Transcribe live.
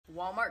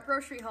Walmart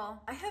grocery haul.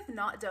 I have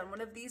not done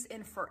one of these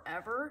in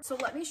forever, so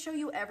let me show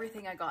you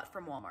everything I got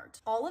from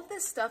Walmart. All of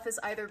this stuff is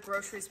either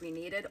groceries we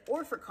needed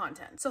or for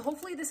content, so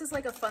hopefully this is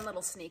like a fun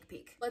little sneak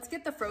peek. Let's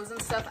get the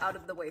frozen stuff out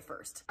of the way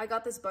first. I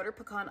got this butter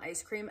pecan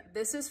ice cream.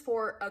 This is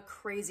for a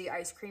crazy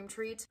ice cream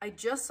treat. I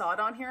just saw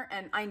it on here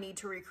and I need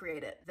to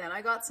recreate it. Then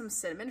I got some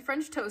cinnamon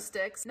French toast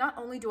sticks. Not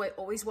only do I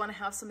always want to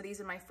have some of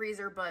these in my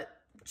freezer, but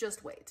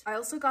just wait. I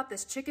also got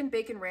this chicken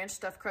bacon ranch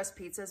stuffed crust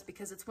pizzas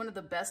because it's one of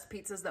the best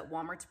pizzas that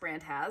Walmart's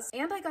brand has.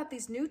 And I got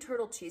these new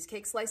turtle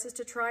cheesecake slices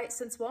to try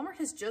since Walmart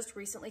has just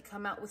recently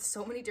come out with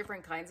so many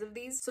different kinds of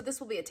these. So this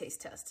will be a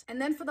taste test.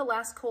 And then for the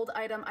last cold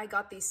item, I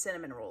got these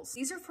cinnamon rolls.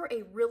 These are for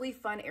a really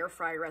fun air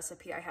fry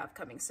recipe I have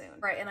coming soon.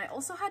 Right, and I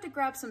also had to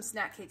grab some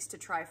snack cakes to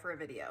try for a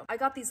video. I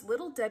got these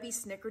Little Debbie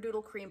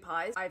snickerdoodle cream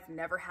pies. I've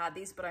never had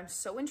these, but I'm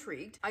so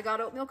intrigued. I got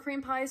oatmeal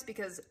cream pies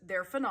because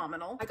they're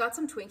phenomenal. I got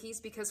some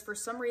Twinkies because for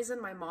some reason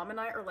my mom and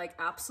I are like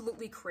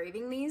absolutely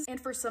craving these.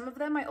 And for some of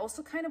them, I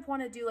also kind of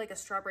want to do like a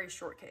strawberry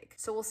shortcake.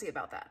 So we'll see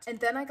about that. And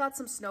then I got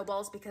some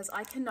snowballs because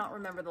I cannot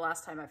remember the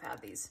last time I've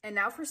had these. And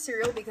now for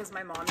cereal because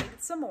my mom needed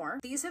some more.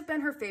 These have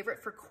been her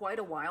favorite for quite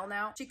a while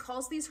now. She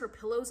calls these her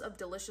pillows of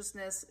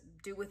deliciousness.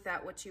 Do with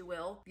that what you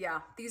will.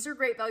 Yeah, these are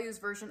Great Value's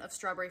version of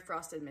strawberry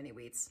frosted mini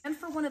wheats. And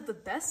for one of the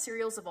best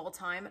cereals of all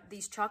time,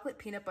 these chocolate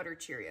peanut butter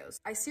Cheerios.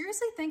 I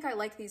seriously think I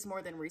like these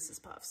more than Reese's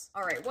Puffs.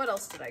 All right, what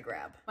else did I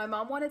grab? My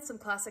mom wanted some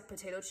classic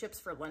potato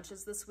chips for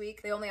lunches this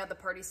week. They only had the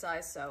party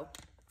size, so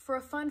for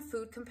a fun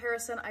food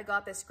comparison, I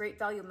got this Great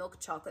Value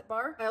milk chocolate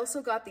bar. I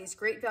also got these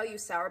Great Value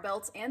Sour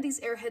Belts and these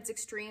Airheads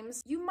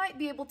Extremes. You might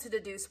be able to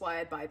deduce why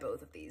I'd buy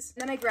both of these.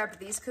 And then I grabbed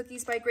these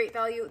cookies by Great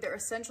Value. They're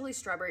essentially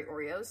strawberry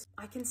Oreos.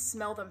 I can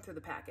smell them through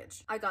the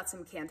package. I got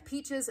some canned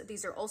peaches.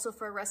 These are also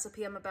for a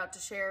recipe I'm about to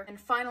share. And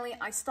finally,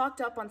 I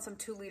stocked up on some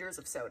 2 liters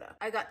of soda.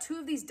 I got 2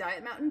 of these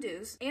Diet Mountain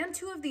Dews and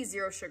 2 of these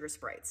Zero Sugar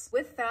Sprites.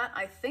 With that,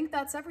 I think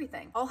that's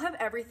everything. I'll have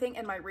everything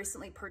in my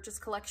recently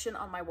purchased collection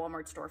on my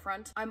Walmart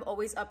storefront. I'm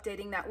always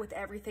updating that with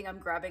everything I'm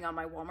grabbing on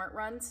my Walmart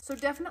runs, so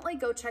definitely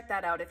go check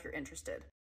that out if you're interested.